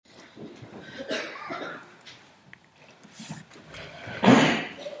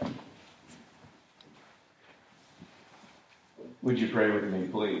Would you pray with me,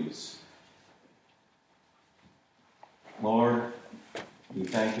 please? Lord, we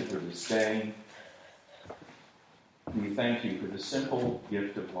thank you for this day. We thank you for the simple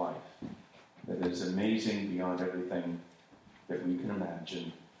gift of life that is amazing beyond everything that we can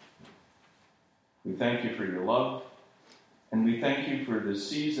imagine. We thank you for your love, and we thank you for the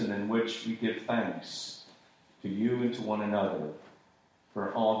season in which we give thanks to you and to one another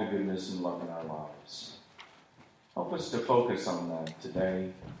for all the goodness and love in our lives. Help us to focus on that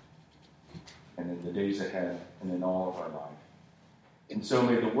today and in the days ahead and in all of our life. And so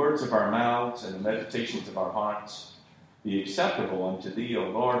may the words of our mouths and the meditations of our hearts be acceptable unto thee, O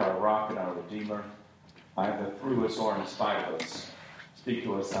Lord, our rock and our redeemer, either through us or in spite of us. Speak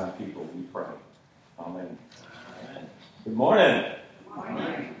to us, thy people, we pray. Amen. Amen. Good morning. Good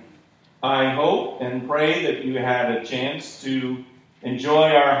morning. I hope and pray that you had a chance to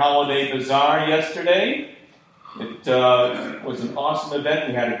enjoy our holiday bazaar yesterday. It was an awesome event.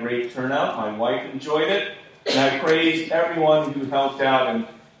 We had a great turnout. My wife enjoyed it. And I praise everyone who helped out and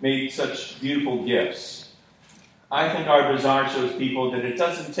made such beautiful gifts. I think our bazaar shows people that it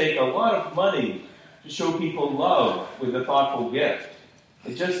doesn't take a lot of money to show people love with a thoughtful gift.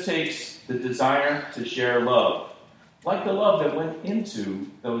 It just takes the desire to share love, like the love that went into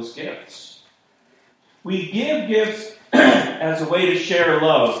those gifts. We give gifts as a way to share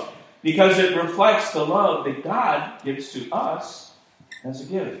love because it reflects the love that God gives to us as a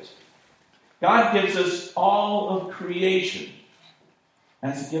gift. God gives us all of creation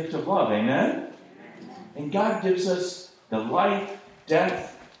as a gift of love, amen? And God gives us the life,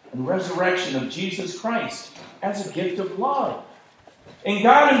 death, and resurrection of Jesus Christ as a gift of love. And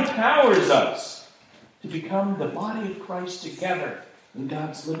God empowers us to become the body of Christ together in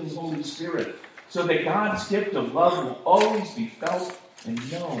God's living Holy Spirit, so that God's gift of love will always be felt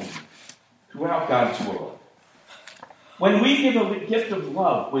and known throughout God's world. When we give a gift of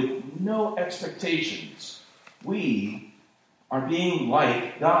love with no expectations, we are being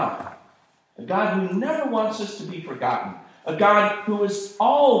like God. A God who never wants us to be forgotten. A God who is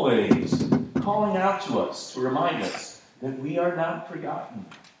always calling out to us to remind us that we are not forgotten.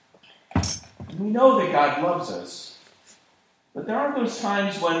 And we know that God loves us. But there are those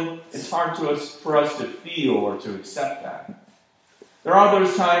times when it's hard for us to feel or to accept that. There are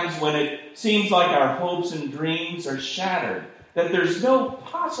those times when it seems like our hopes and dreams are shattered, that there's no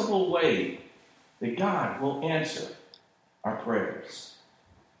possible way that God will answer our prayers.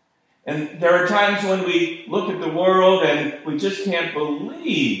 And there are times when we look at the world and we just can't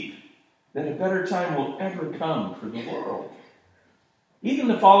believe that a better time will ever come for the world. Even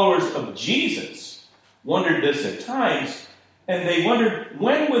the followers of Jesus wondered this at times, and they wondered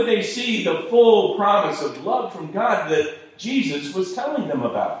when would they see the full promise of love from God that Jesus was telling them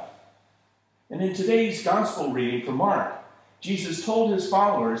about. And in today's gospel reading from Mark, Jesus told his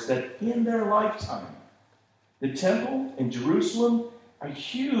followers that in their lifetime, the temple in Jerusalem, a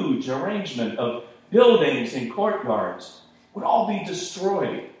huge arrangement of buildings and courtyards, would all be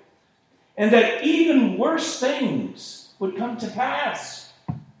destroyed. And that even worse things would come to pass.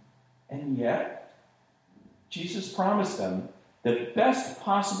 And yet, Jesus promised them the best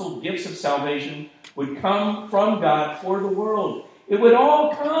possible gifts of salvation would come from God for the world. It would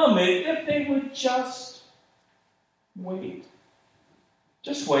all come if they would just wait.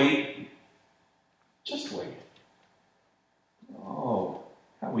 Just wait. Just wait. Oh,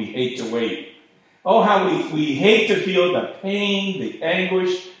 how we hate to wait. Oh, how we hate to feel the pain, the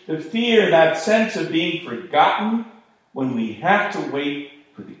anguish, the fear, that sense of being forgotten when we have to wait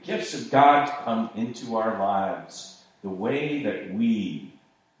for the gifts of God to come into our lives the way that we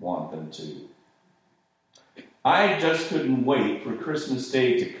want them to. I just couldn't wait for Christmas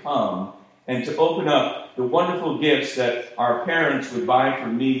Day to come and to open up the wonderful gifts that our parents would buy for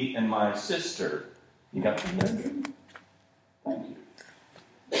me and my sister. You got them there? Thank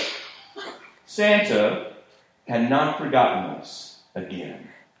you. Santa had not forgotten us again.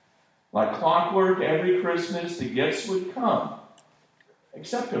 Like clockwork, every Christmas the gifts would come.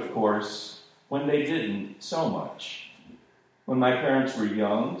 Except, of course, when they didn't so much. When my parents were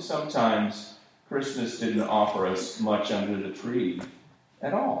young, sometimes Christmas didn't offer us much under the tree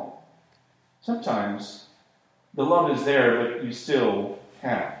at all. Sometimes the love is there, but you still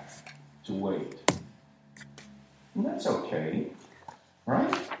have to wait. And that's okay,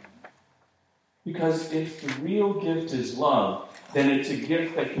 right? Because if the real gift is love, then it's a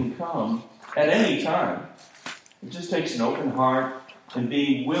gift that can come at any time. It just takes an open heart and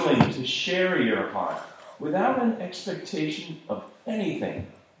being willing to share your heart without an expectation of anything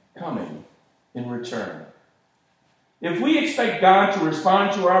coming in return. If we expect God to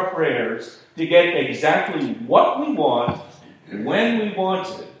respond to our prayers to get exactly what we want, when we want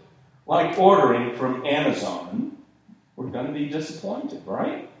it, like ordering from Amazon, we're going to be disappointed,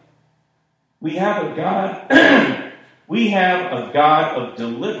 right? We have a God, we have a God of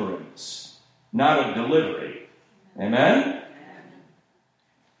deliverance, not of delivery. Amen?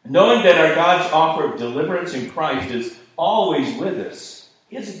 Knowing that our God's offer of deliverance in Christ is always with us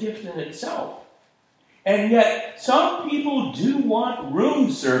is a gift in itself. And yet, some people do want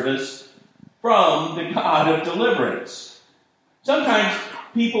room service from the God of deliverance. Sometimes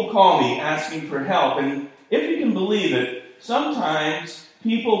people call me asking for help, and if you can believe it, sometimes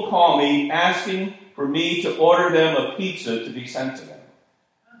people call me asking for me to order them a pizza to be sent to them.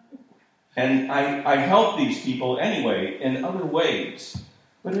 And I help these people anyway in other ways.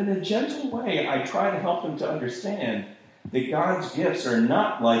 But in a gentle way, I try to help them to understand that God's gifts are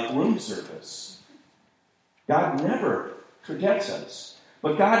not like room service. God never forgets us.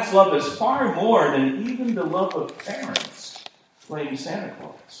 But God's love is far more than even the love of parents playing Santa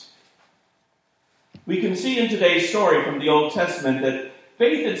Claus. We can see in today's story from the Old Testament that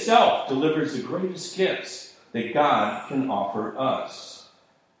faith itself delivers the greatest gifts that God can offer us.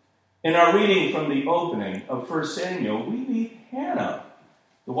 In our reading from the opening of 1 Samuel, we meet Hannah,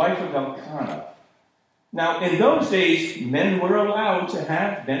 the wife of Elkanah. Now, in those days, men were allowed to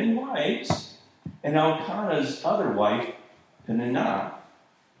have many wives, and Elkanah's other wife, Peninnah,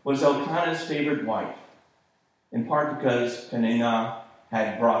 was Elkanah's favorite wife, in part because Peninnah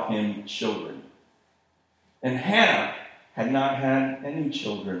had brought him children. And Hannah had not had any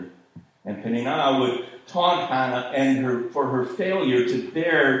children, and Peninnah would taunt Hannah for her failure to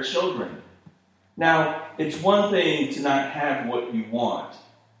bear children. Now, it's one thing to not have what you want,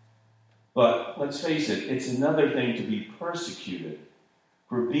 but let's face it, it's another thing to be persecuted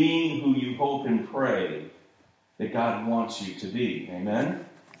for being who you hope and pray that God wants you to be. Amen?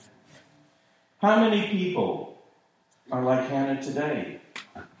 How many people are like Hannah today?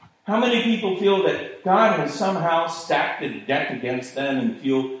 How many people feel that God has somehow stacked the deck against them and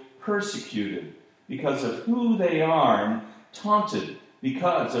feel persecuted because of who they are and taunted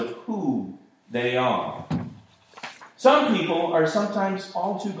because of who they are? Some people are sometimes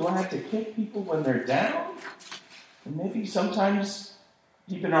all too glad to kick people when they're down. And maybe sometimes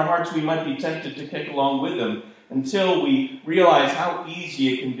deep in our hearts we might be tempted to kick along with them until we realize how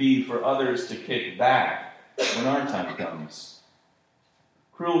easy it can be for others to kick back when our time comes.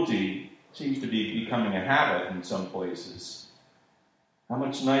 Cruelty seems to be becoming a habit in some places. How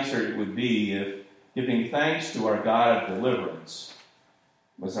much nicer it would be if giving thanks to our God of deliverance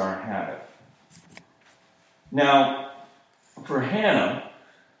was our habit. Now, for Hannah,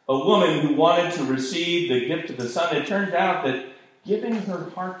 a woman who wanted to receive the gift of the Son, it turned out that giving her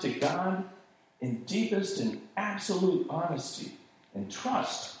heart to God in deepest and absolute honesty and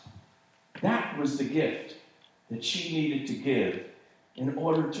trust, that was the gift that she needed to give in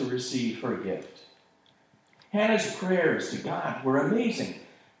order to receive her gift. Hannah's prayers to God were amazing.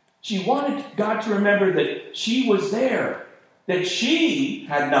 She wanted God to remember that she was there, that she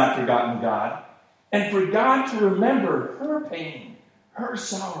had not forgotten God, and for God to remember her pain, her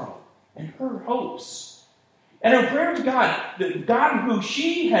sorrow, and her hopes. And her prayer to God, that God who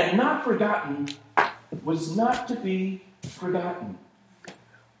she had not forgotten, was not to be forgotten.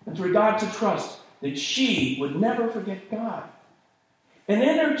 And for God to trust that she would never forget God. And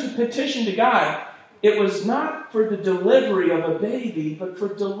in her petition to God, it was not for the delivery of a baby, but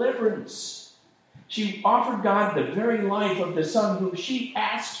for deliverance. She offered God the very life of the Son who she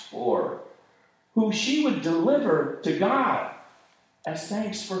asked for, who she would deliver to God as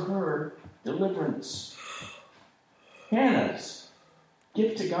thanks for her deliverance. Hannah's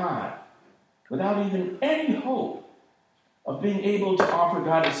gift to God, without even any hope of being able to offer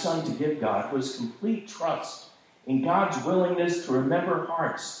God a son to give God, was complete trust in God's willingness to remember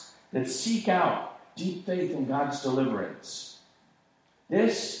hearts that seek out deep faith in God's deliverance.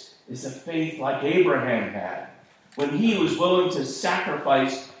 This is a faith like Abraham had when he was willing to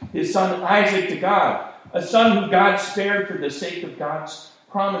sacrifice his son Isaac to God, a son who God spared for the sake of God's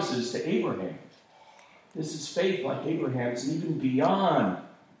promises to Abraham. This is faith like Abraham's, and even beyond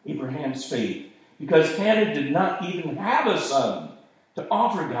Abraham's faith, because Hannah did not even have a son to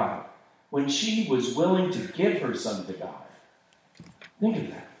offer God when she was willing to give her son to God. Think of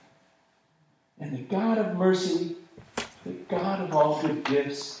that. And the God of mercy, the God of all good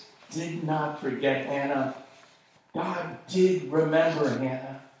gifts, did not forget Hannah. God did remember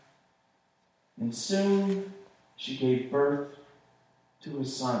Hannah. And soon she gave birth to a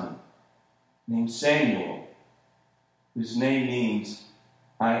son named Samuel, whose name means,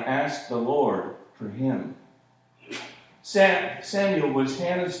 I asked the Lord for him. Samuel was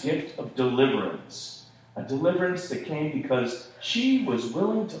Hannah's gift of deliverance, A deliverance that came because she was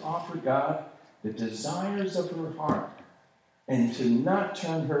willing to offer God the desires of her heart and to not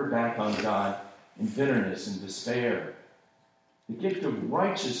turn her back on God in bitterness and despair. The gift of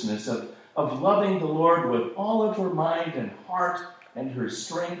righteousness, of loving the Lord with all of her mind and heart and her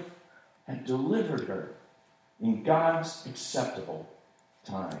strength, had delivered her in God's acceptable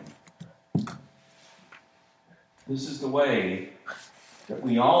time. This is the way that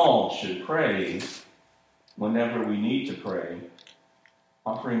we all should pray whenever we need to pray,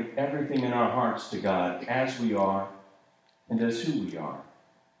 offering everything in our hearts to God as we are and as who we are.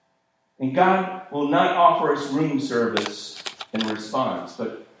 And God will not offer us room service in response,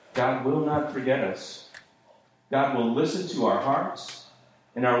 but God will not forget us. God will listen to our hearts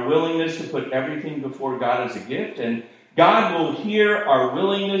and our willingness to put everything before God as a gift, and God will hear our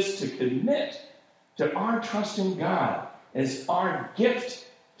willingness to commit to our trust in God as our gift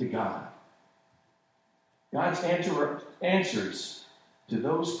to God. God's answers to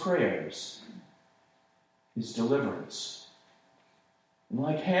those prayers is deliverance. And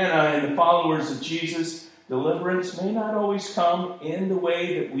like Hannah and the followers of Jesus, deliverance may not always come in the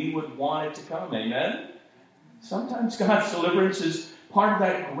way that we would want it to come. Amen? Sometimes God's deliverance is part of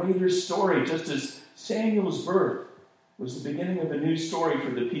that greater story, just as Samuel's birth was the beginning of a new story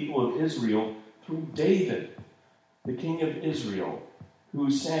for the people of Israel through David, the king of Israel,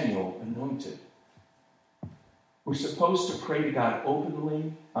 who Samuel anointed. We're supposed to pray to God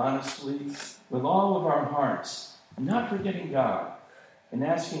openly, honestly, with all of our hearts, not forgetting God, and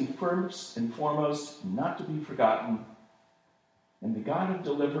asking first and foremost not to be forgotten. And the God of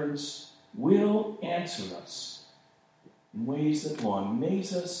deliverance will answer us in ways that will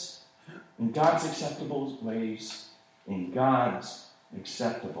amaze us, in God's acceptable ways, in God's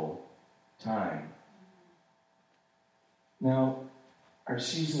acceptable time. Now, our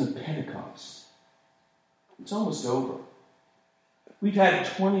season of Pentecost, it's almost over. We've had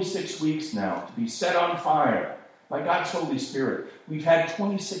 26 weeks now to be set on fire by God's Holy Spirit. We've had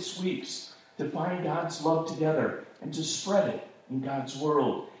 26 weeks to find God's love together and to spread it in God's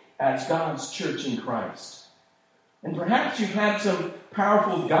world as God's church in Christ. And perhaps you've had some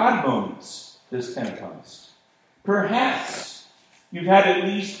powerful God moments this Pentecost. Perhaps you've had at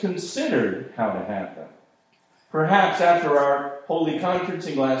least considered how to have them. Perhaps after our holy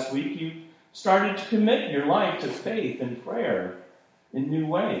conferencing last week, you started to commit your life to faith and prayer in new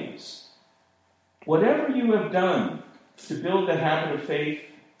ways. Whatever you have done to build the habit of faith,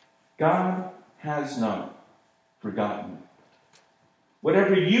 God has not forgotten.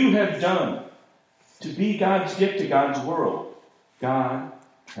 Whatever you have done to be God's gift to God's world, God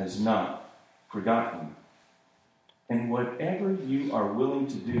has not forgotten. And whatever you are willing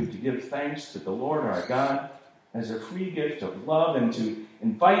to do to give thanks to the Lord our God as a free gift of love and to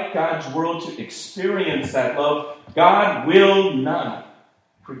invite God's world to experience that love, God will not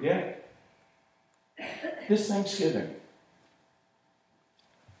forget. This Thanksgiving,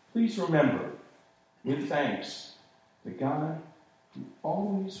 please remember with thanks the God who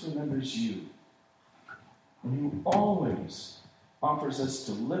always remembers you and who always offers us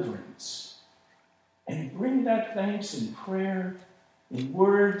deliverance. And bring that thanks in prayer, in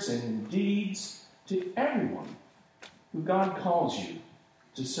words and in deeds to everyone who God calls you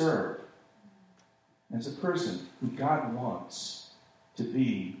to serve as a person who God wants to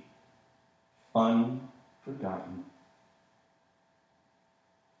be unforgotten.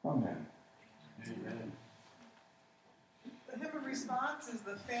 Amen. Amen. The hymn of response is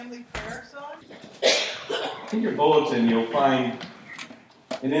the family prayer song. In your bulletin, you'll find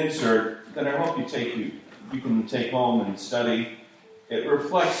an insert that I hope you can take home and study. It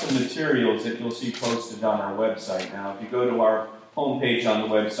reflects some materials that you'll see posted on our website. Now, if you go to our homepage on the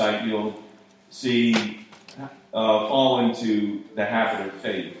website, you'll see Fall into the Habit of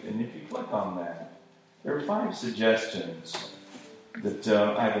Faith. And if you click on that, there are 5 suggestions that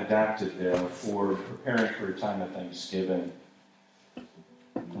I've adapted there for preparing for a time of Thanksgiving.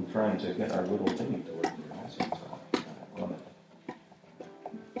 I'm trying to get our little thing to work here. I love it.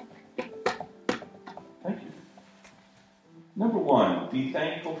 Thank you. Number 1, be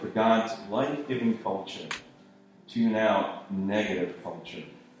thankful for God's life-giving culture. Tune out negative culture.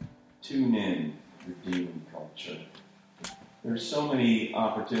 Tune in redeeming culture. There's so many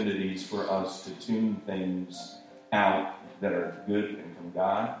opportunities for us to tune things out that are good and from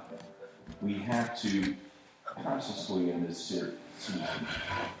God. We have to consciously in this season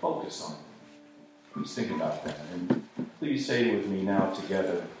focus on it. Please think about that. And please say with me now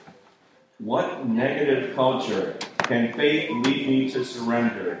together, what negative culture can faith lead me to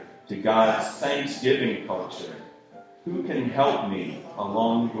surrender to God's thanksgiving culture? Who can help me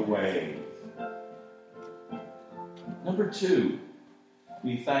along the way? Number 2,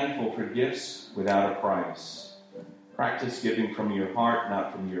 be thankful for gifts without a price. Practice giving from your heart,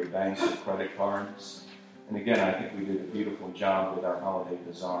 not from your bank or credit cards. And again, I think we did a beautiful job with our holiday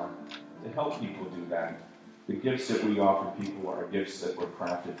bazaar to help people do that. The gifts that we offer people are gifts that were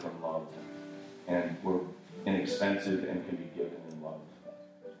crafted from love and were inexpensive and can be given in love.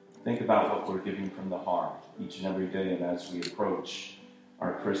 Think about what we're giving from the heart each and every day, and as we approach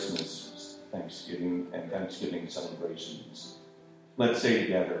our Christmas, Thanksgiving, and Thanksgiving celebrations. Let's say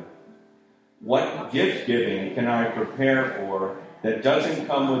together, what gift giving can I prepare for that doesn't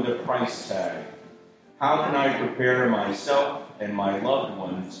come with a price tag? How can I prepare myself and my loved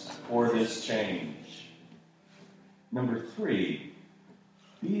ones for this change? Number 3,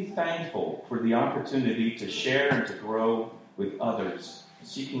 be thankful for the opportunity to share and to grow with others,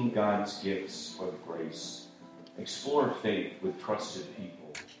 seeking God's gifts of grace. Explore faith with trusted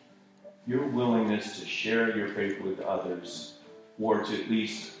people. Your willingness to share your faith with others, or to at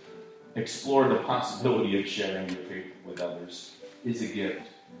least explore the possibility of sharing your faith with others, is a gift.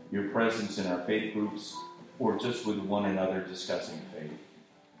 Your presence in our faith groups, or just with one another discussing faith,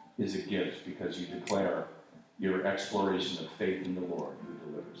 is a gift because you declare your exploration of faith in the Lord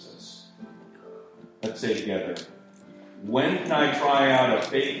who delivers us. Let's say together, when can I try out a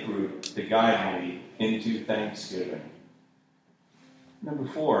faith group to guide me into Thanksgiving? Number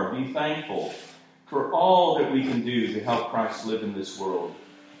 4, be thankful for all that we can do to help Christ live in this world.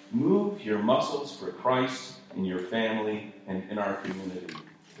 Move your muscles for Christ in your family and in our community.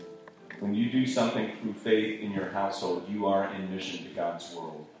 When you do something through faith in your household, you are in mission to God's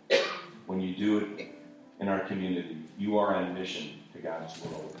world. When you do it in our community, you are on mission to God's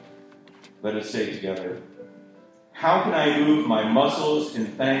world. Let us say together, how can I move my muscles in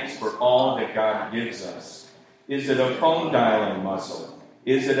thanks for all that God gives us? Is it a phone dialing muscle?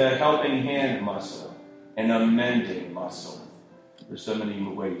 Is it a helping hand muscle? An amending muscle? There's so many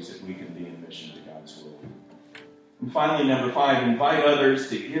ways that we can be in mission to God's world. And finally, number 5, invite others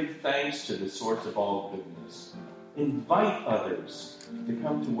to give thanks to the source of all goodness. Invite others to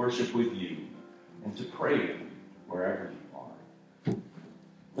come to worship with you and to pray with you wherever you are.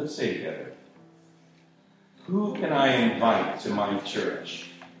 Let's say together, who can I invite to my church?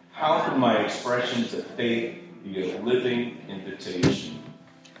 How can my expressions of faith be a living invitation?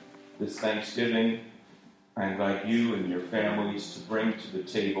 This Thanksgiving, I invite you and your families to bring to the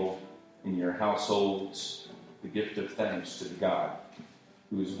table in your households the gift of thanks to the God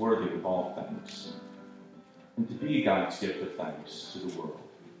who is worthy of all thanks, and to be God's gift of thanks to the world.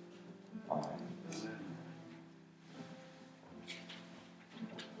 Amen.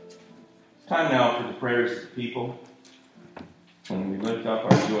 It's time now for the prayers of the people, when we lift up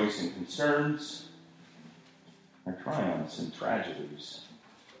our joys and concerns, our triumphs and tragedies,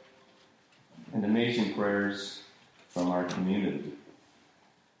 and amazing prayers from our community.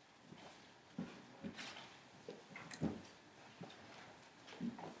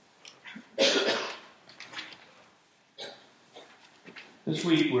 This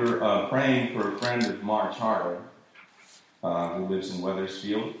week we're praying for a friend of Marge Harder, who lives in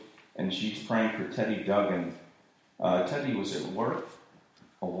Wethersfield, and she's praying for Teddy Duggan. Teddy was at work,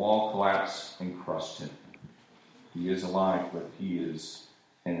 a wall collapsed and crushed him. He is alive, but he is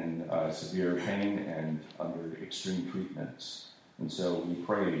in severe pain and under extreme treatments. And so we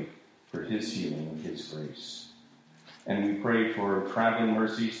pray for his healing and his grace. And we pray for traveling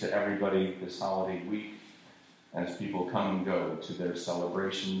mercies to everybody this holiday week as people come and go to their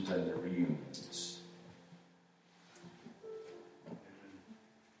celebrations and their reunions.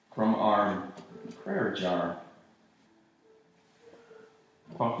 From our prayer jar,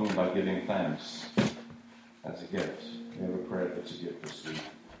 talking about giving thanks as a gift. We have a prayer that's a gift this week.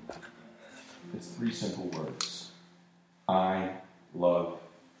 It's 3 simple words. I love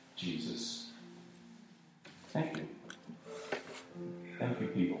Jesus. Thank you. Thank you,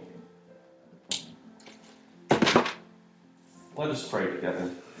 people. Let us pray together.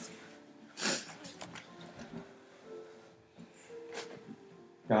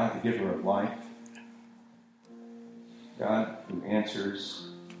 God, the giver of life, God who answers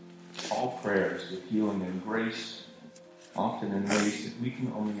all prayers with healing and grace, often in ways that we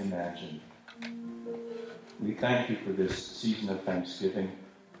can only imagine. We thank you for this season of Thanksgiving,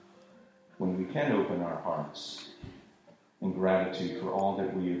 when we can open our hearts in gratitude for all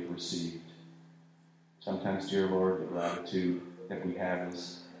that we have received. Sometimes, dear Lord, the gratitude that we have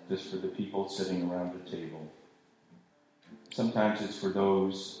is just for the people sitting around the table. Sometimes it's for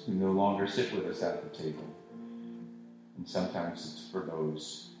those who no longer sit with us at the table. And sometimes it's for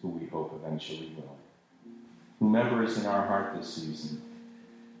those who we hope eventually will. Whomever is in our heart this season,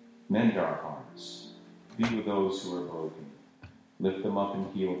 mend our hearts. Be with those who are broken. Lift them up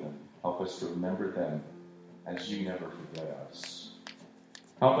and heal them. Help us to remember them as you never forget us.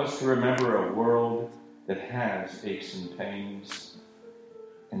 Help us to remember a world that has aches and pains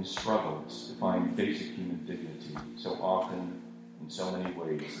and struggles to find basic human dignity so often, in so many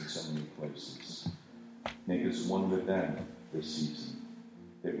ways, in so many places. Make us one with them this season,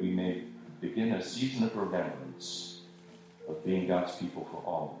 that we may begin a season of remembrance of being God's people for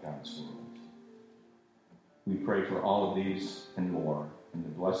all of God's world. We pray for all of these and more in the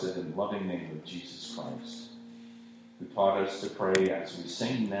blessed and loving name of Jesus Christ, who taught us to pray as we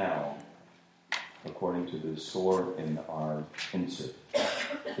sing now, according to the score in our insert.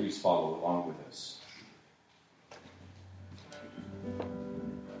 Please follow along with us.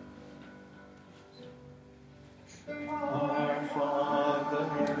 Our Father,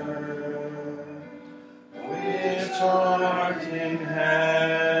 which art in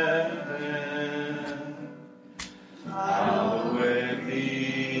heaven, hallowed be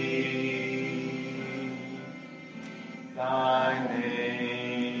thy name.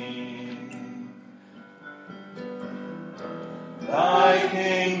 Thy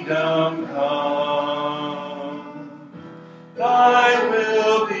kingdom come, thy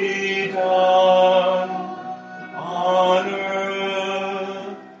will be done on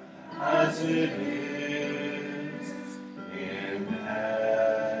earth as it is in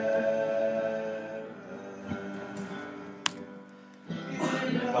heaven.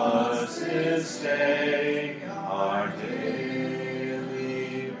 Give us this day our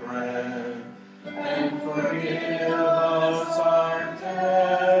daily bread, and forgive us our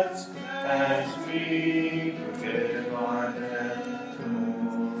debts as we forgive our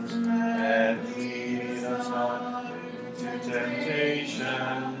debtors, and lead us not into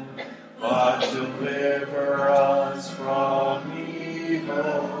temptation, but deliver us from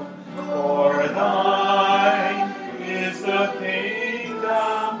evil. For thine is the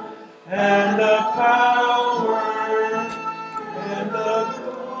kingdom and the power and the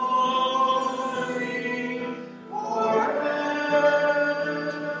glory forever.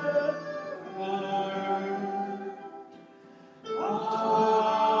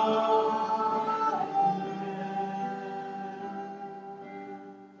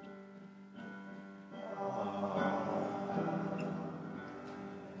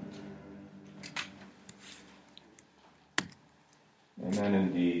 Amen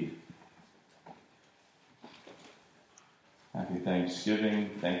indeed. Happy Thanksgiving.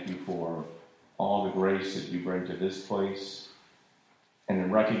 Thank you for all the grace that you bring to this place. And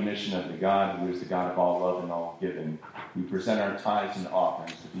in recognition of the God who is the God of all love and all giving, we present our tithes and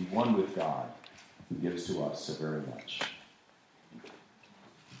offerings to be one with God, who gives to us so very much.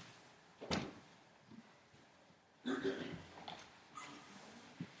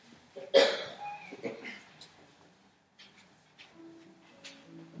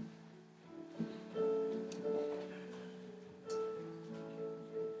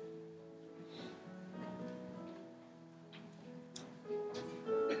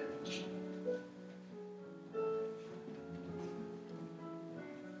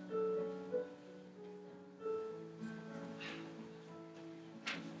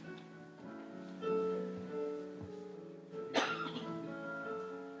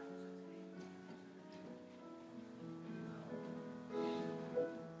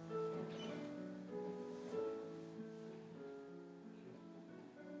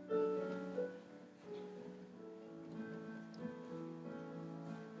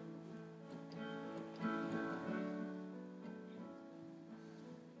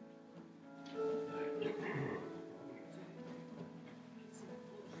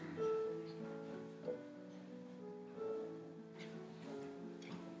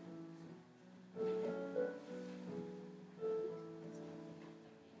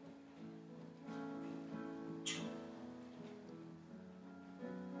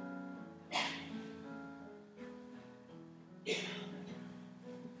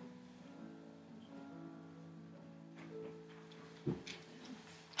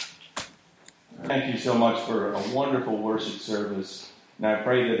 Thank you so much for a wonderful worship service, and I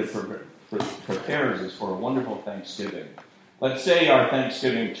pray that it prepares us for a wonderful Thanksgiving. Let's say our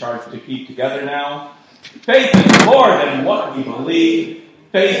Thanksgiving charge to keep together now. Faith is more than what we believe.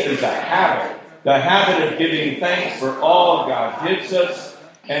 Faith is a habit, the habit of giving thanks for all God gives us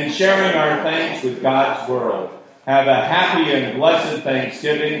and sharing our thanks with God's world. Have a happy and blessed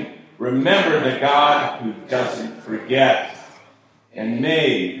Thanksgiving. Remember the God who doesn't forget. And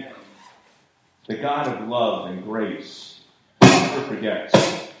may the God of love and grace, who never forgets,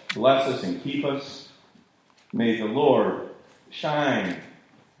 bless us and keep us. May the Lord shine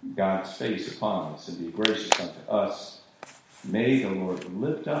God's face upon us and be gracious unto us. May the Lord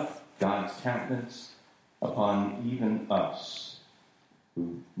lift up God's countenance upon even us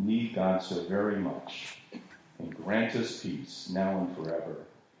who need God so very much, and grant us peace now and forever.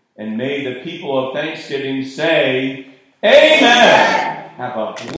 And may the people of Thanksgiving say, Amen. Have a